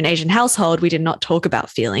 growing up in an Asian household, we did not talk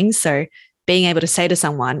about feelings. So being able to say to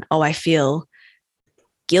someone, oh, I feel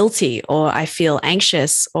guilty, or I feel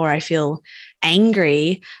anxious, or I feel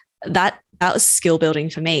angry, that was skill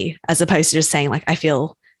building for me, as opposed to just saying like, I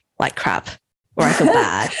feel like crap or I feel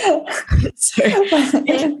bad.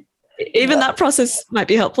 So even that process might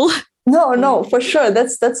be helpful. No, for sure.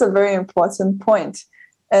 That's a very important point.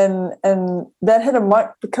 And that hit a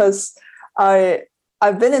mark because I've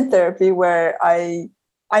been in therapy where I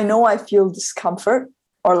know I feel discomfort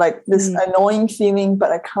or like this annoying feeling,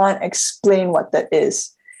 but I can't explain what that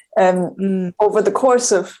is. And over the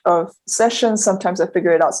course of sessions, sometimes I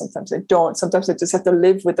figure it out, sometimes I don't. Sometimes I just have to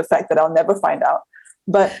live with the fact that I'll never find out.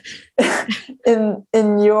 But in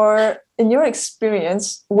your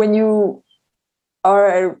experience, when you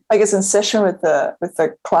are, I guess, in session with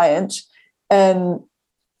the client and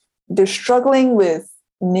they're struggling with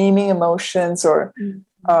naming emotions or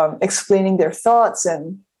explaining their thoughts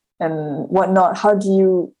and whatnot,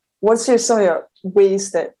 what's some of your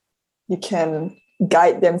ways that you can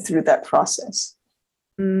guide them through that process?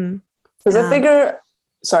 Because I figure,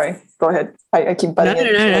 sorry, go ahead. I keep butting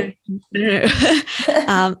in.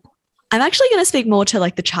 No. I'm actually going to speak more to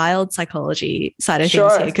like the child psychology side of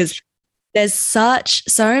things here, because there's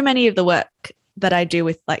so many of the work that I do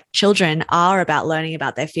with like children are about learning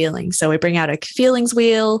about their feelings. So we bring out a feelings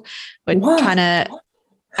wheel. We're trying to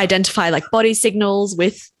identify like body signals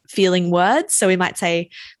with feeling words. So we might say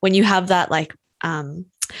when you have that like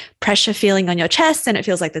pressure feeling on your chest and it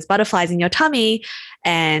feels like there's butterflies in your tummy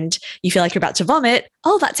and you feel like you're about to vomit,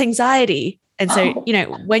 oh, that's anxiety. And so, you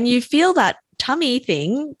know, when you feel that tummy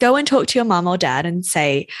thing, go and talk to your mom or dad and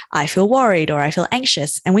say, I feel worried or I feel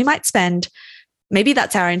anxious. And we might spend, maybe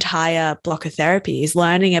that's our entire block of therapy, is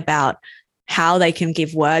learning about how they can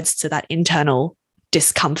give words to that internal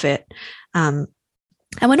discomfort. And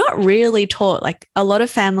we're not really taught, like a lot of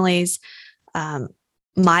families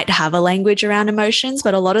might have a language around emotions,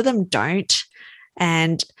 but a lot of them don't.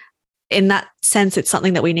 And in that sense, it's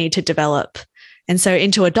something that we need to develop. And so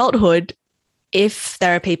into adulthood, if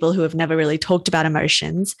there are people who have never really talked about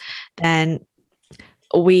emotions, then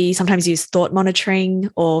we sometimes use thought monitoring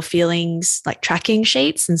or feelings like tracking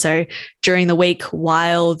sheets. And so during the week,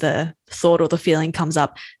 while the thought or the feeling comes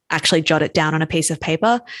up, actually jot it down on a piece of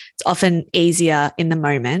paper. It's often easier in the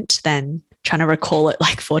moment than trying to recall it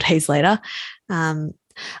like 4 days later.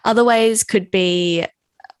 Other ways could be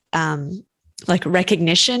like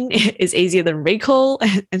recognition is easier than recall.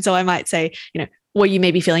 And so I might say, you know, well, you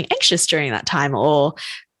may be feeling anxious during that time, or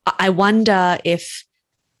I wonder if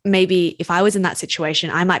maybe if I was in that situation,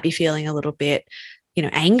 I might be feeling a little bit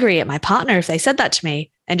angry at my partner if they said that to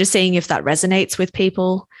me, and just seeing if that resonates with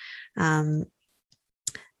people. And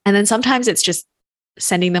then sometimes it's just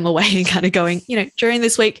sending them away and kind of going, during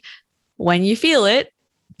this week, when you feel it,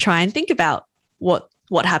 try and think about what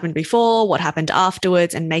happened before, what happened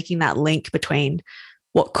afterwards, and making that link between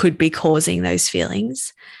what could be causing those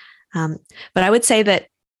feelings. But I would say that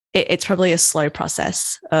it's probably a slow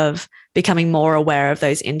process of becoming more aware of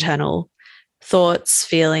those internal thoughts,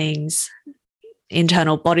 feelings,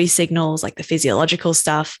 internal body signals, like the physiological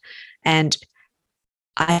stuff. And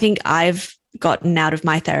I think I've gotten out of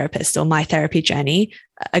my therapist or my therapy journey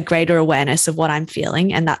a greater awareness of what I'm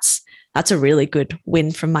feeling. And that's a really good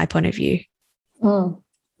win from my point of view.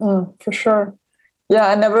 For sure. Yeah,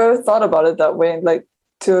 I never thought about it that way. Like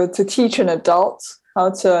to teach an adult how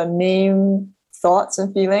to name thoughts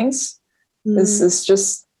and feelings. This is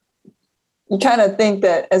just, you kind of think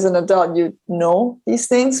that as an adult you know these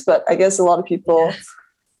things, but I guess a lot of people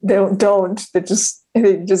don't. They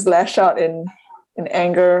just lash out in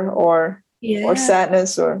anger or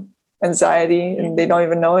sadness or anxiety, and they don't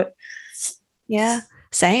even know it. Yeah,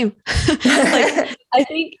 same. Like, I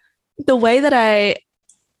think the way that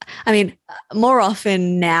I mean, more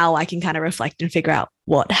often now I can kind of reflect and figure out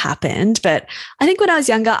what happened. But I think when I was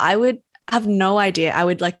younger, I would have no idea. I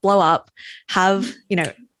would like blow up, have,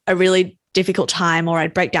 a really difficult time, or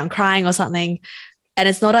I'd break down crying or something. And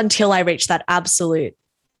it's not until I reach that absolute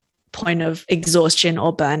point of exhaustion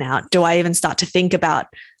or burnout do I even start to think about,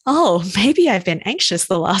 oh, maybe I've been anxious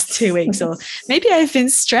the last 2 weeks, or maybe I've been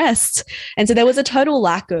stressed. And so there was a total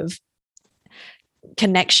lack of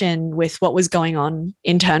connection with what was going on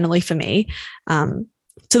internally for me,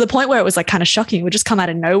 to the point where it was like kind of shocking. It would just come out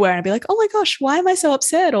of nowhere and I'd be like, oh my gosh, why am I so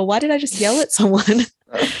upset? Or why did I just yell at someone?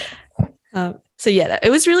 So yeah, it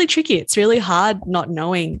was really tricky. It's really hard not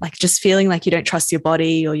knowing, like just feeling like you don't trust your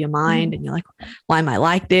body or your mind, and you're like, why am I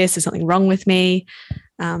like this? Is something wrong with me?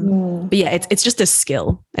 But yeah, it's just a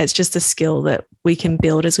skill. It's just a skill that we can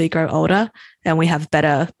build as we grow older and we have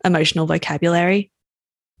better emotional vocabulary.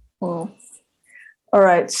 All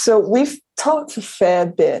right. So we've talked a fair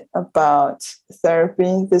bit about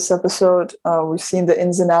therapy this episode. We've seen the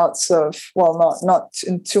ins and outs of, well, not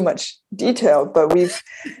in too much detail, but we've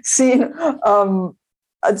seen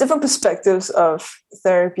different perspectives of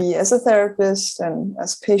therapy as a therapist and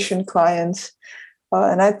as patient client.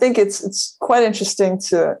 And I think it's quite interesting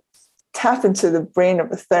to tap into the brain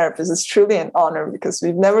of a therapist. It's truly an honor because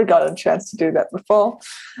we've never gotten a chance to do that before.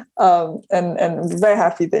 And I'm very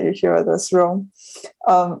happy that you're here with us, Ro.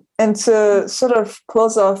 And to sort of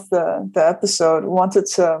close off the episode, wanted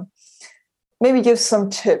to maybe give some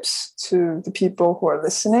tips to the people who are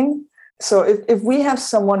listening. So if we have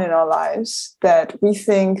someone in our lives that we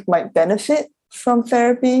think might benefit from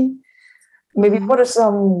therapy, maybe what are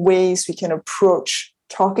some ways we can approach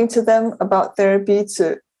talking to them about therapy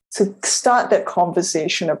to start that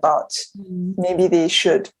conversation about maybe they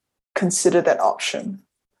should consider that option?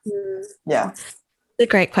 Yeah. It's a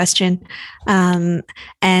great question.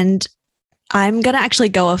 And I'm going to actually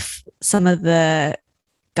go off some of the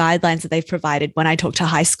guidelines that they've provided when I talk to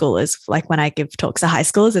high schoolers. Like when I give talks to high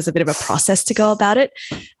schoolers, there's a bit of a process to go about it.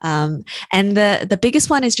 And the biggest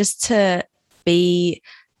one is just to be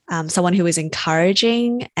someone who is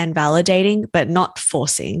encouraging and validating, but not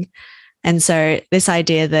forcing. And so this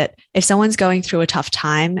idea that if someone's going through a tough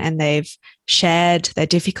time and they've shared their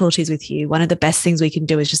difficulties with you, one of the best things we can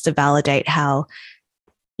do is just to validate how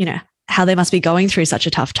they must be going through such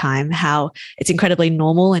a tough time, how it's incredibly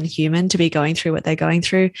normal and human to be going through what they're going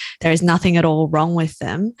through. There is nothing at all wrong with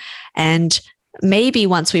them. And maybe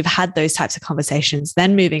once we've had those types of conversations,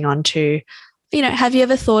 then moving on to, have you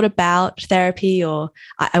ever thought about therapy? Or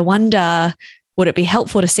I wonder, would it be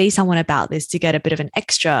helpful to see someone about this to get a bit of an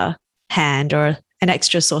extra hand or an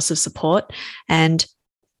extra source of support? And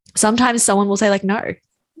sometimes someone will say like, no,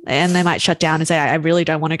 and they might shut down and say, I really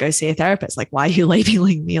don't want to go see a therapist. Like, why are you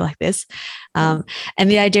labeling me like this? And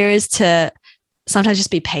the idea is to sometimes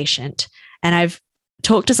just be patient. And I've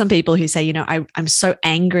talked to some people who say, I'm so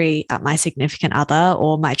angry at my significant other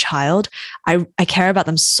or my child. I care about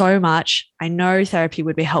them so much. I know therapy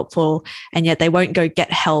would be helpful, and yet they won't go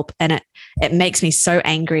get help. And it makes me so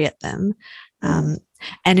angry at them.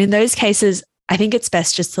 And in those cases, I think it's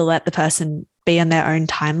best just to let the person be on their own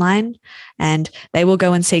timeline, and they will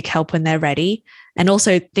go and seek help when they're ready. And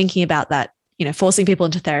also thinking about that, forcing people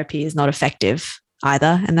into therapy is not effective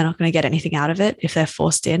either, and they're not going to get anything out of it if they're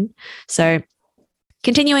forced in. So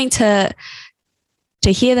continuing to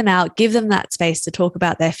hear them out, give them that space to talk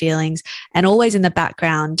about their feelings, and always in the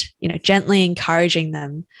background, gently encouraging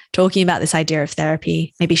them, talking about this idea of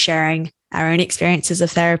therapy, maybe sharing our own experiences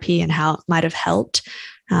of therapy and how it might have helped,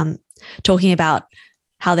 talking about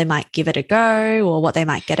how they might give it a go or what they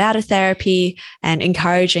might get out of therapy, and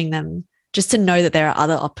encouraging them just to know that there are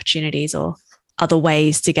other opportunities or other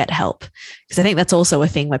ways to get help. Because I think that's also a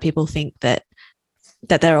thing where people think that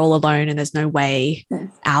they're all alone and there's no way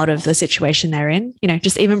out of the situation they're in. You know,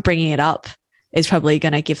 just even bringing it up is probably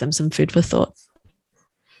going to give them some food for thought.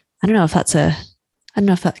 I don't know if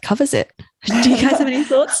that covers it. Do you guys have any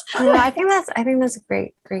thoughts? No, I think that's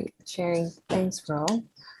great sharing. Thanks, bro.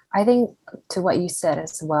 I think to what you said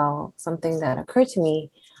as well, something that occurred to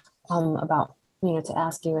me about, to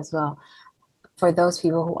ask you as well, for those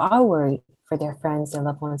people who are worried for their friends, their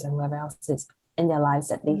loved ones, and whoever else is in their lives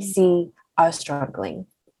that they see are struggling.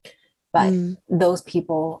 But those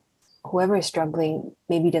people, whoever is struggling,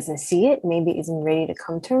 maybe doesn't see it, maybe isn't ready to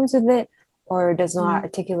come to terms with it, or does not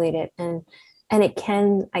articulate it. And it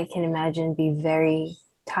can, I can imagine, be very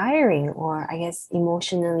tiring, or I guess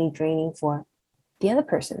emotionally draining for the other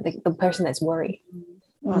person, the person that's worried.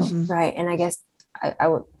 Right. And I guess I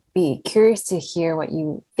would be curious to hear what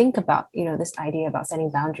you think about, this idea about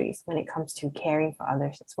setting boundaries when it comes to caring for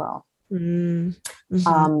others as well.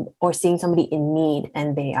 Or seeing somebody in need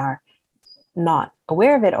and they are not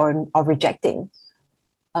aware of it, or rejecting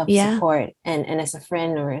of support. And as a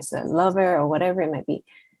friend or as a lover or whatever it might be,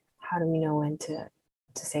 how do we know when to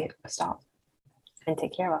say stop and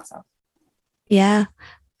take care of ourselves? Yeah.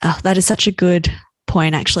 Oh, that is such a good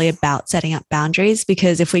point, actually, about setting up boundaries,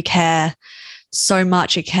 because if we care so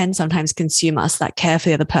much, it can sometimes consume us, that care for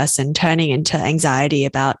the other person, turning into anxiety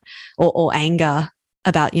about or anger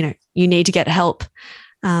about, you need to get help.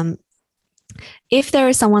 If there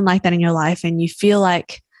is someone like that in your life and you feel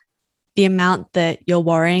like the amount that you're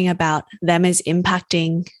worrying about them is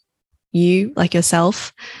impacting you, like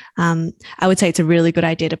yourself, I would say it's a really good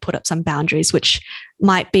idea to put up some boundaries, which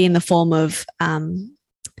might be in the form of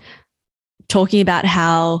talking about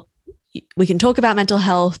how we can talk about mental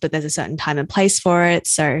health, but there's a certain time and place for it.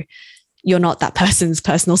 So you're not that person's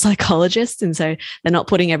personal psychologist, and so they're not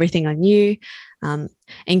putting everything on you.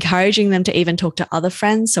 Encouraging them to even talk to other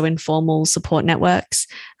friends, so informal support networks.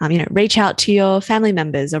 Reach out to your family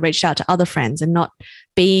members or reach out to other friends, and not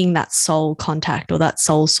being that sole contact or that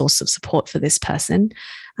sole source of support for this person.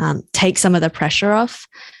 Take some of the pressure off.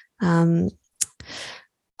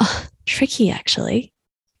 Tricky, actually.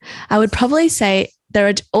 I would probably say there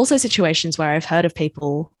are also situations where I've heard of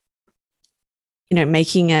people,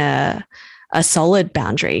 making a solid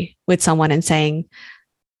boundary with someone and saying,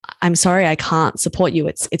 I'm sorry, I can't support you.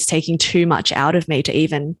 It's taking too much out of me to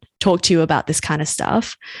even talk to you about this kind of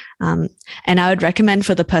stuff. And I would recommend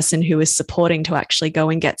for the person who is supporting to actually go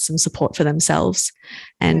and get some support for themselves.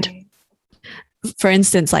 And for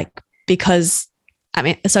instance, because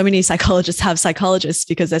so many psychologists have psychologists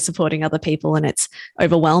because they're supporting other people, and it's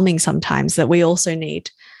overwhelming sometimes, that we also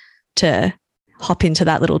need to hop into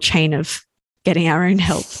that little chain of getting our own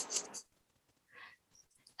help.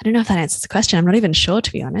 I don't know if that answers the question. I'm not even sure,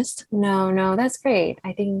 to be honest. No, that's great.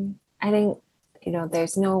 I think,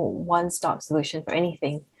 there's no one-stop solution for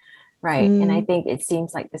anything, right? And I think it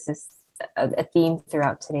seems like this is a theme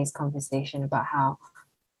throughout today's conversation about how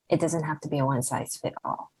it doesn't have to be a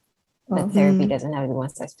one-size-fits-all. That therapy doesn't have to be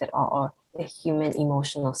one-size-fits-all, or the human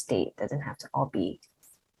emotional state doesn't have to all be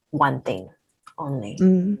one thing only,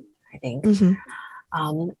 I think.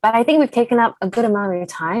 But I think we've taken up a good amount of your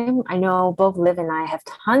time. I know both Liv and I have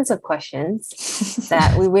tons of questions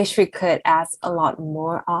that we wish we could ask a lot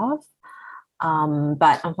more of.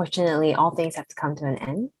 But unfortunately, all things have to come to an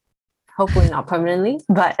end. Hopefully not permanently,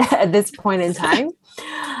 but at this point in time,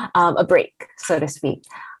 a break, so to speak.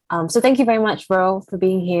 So thank you very much, Ro, for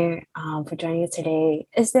being here, for joining us today.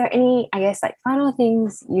 Is there any, final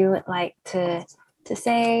things you would like to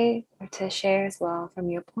say or to share as well from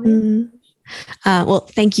your point? Well,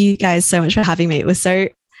 thank you guys so much for having me. It was so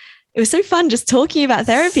fun just talking about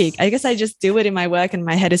therapy. I guess I just do it in my work and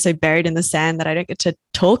my head is so buried in the sand that I don't get to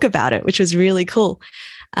talk about it, which was really cool.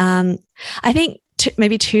 I think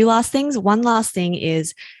maybe two last things. One last thing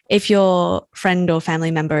is, if your friend or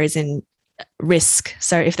family member is in risk,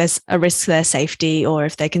 so if there's a risk to their safety, or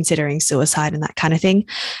if they're considering suicide and that kind of thing,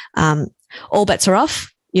 all bets are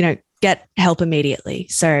off. Get help immediately.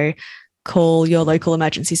 So call your local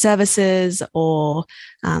emergency services, or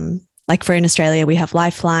for in Australia, we have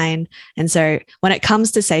Lifeline. And so when it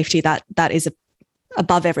comes to safety, that is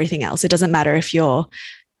above everything else. It doesn't matter if you're,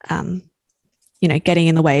 getting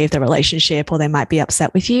in the way of the relationship, or they might be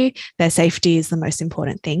upset with you. Their safety is the most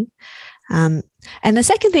important thing. And the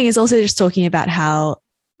second thing is also just talking about how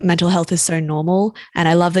mental health is so normal. And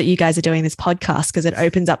I love that you guys are doing this podcast because it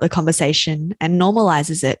opens up the conversation and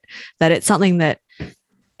normalizes it, that it's something that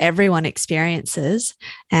everyone experiences.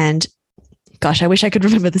 And gosh, I wish I could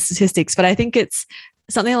remember the statistics, but I think it's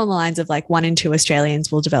something along the lines of like 1 in 2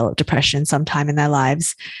 Australians will develop depression sometime in their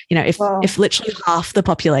lives. You know, if literally half the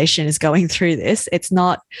population is going through this,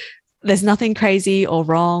 there's nothing crazy or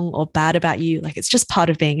wrong or bad about you. Like, it's just part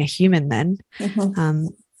of being a human then. Mm-hmm.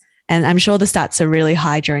 And I'm sure the stats are really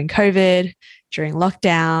high during COVID, during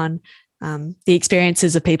lockdown. The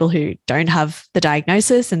experiences of people who don't have the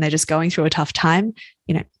diagnosis and they're just going through a tough time,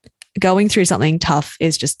 you know, going through something tough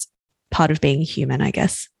is just part of being human, I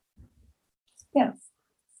guess. Yeah.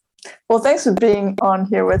 Well, thanks for being on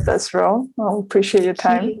here with us, Ro. I appreciate your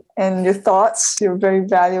time and your thoughts, your very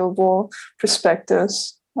valuable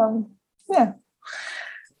perspectives. Yeah.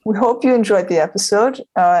 We hope you enjoyed the episode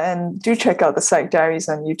and do check out the Psych Diaries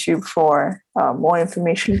on YouTube for more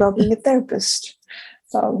information about being a therapist.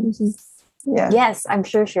 Yeah. Yes, I'm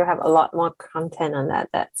sure she'll have a lot more content on that.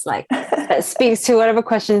 That speaks to whatever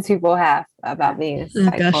questions people have about being a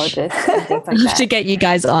psychologist and things like that. To get you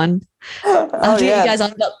guys on. I'll get you guys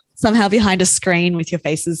on somehow behind a screen with your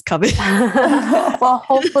faces covered. Well,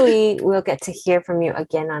 hopefully we'll get to hear from you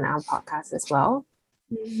again on our podcast as well.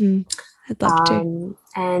 Mm-hmm. I'd love to.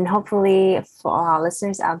 And hopefully for all our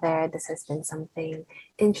listeners out there, this has been something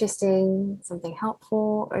interesting, something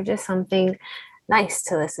helpful, or just something nice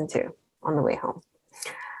to listen to on the way home.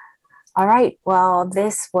 All right. Well,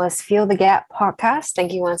 this was Feel the Gap podcast.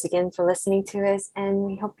 Thank you once again for listening to us, and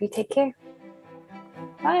we hope you take care.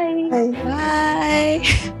 Bye. Bye.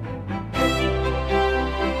 Bye.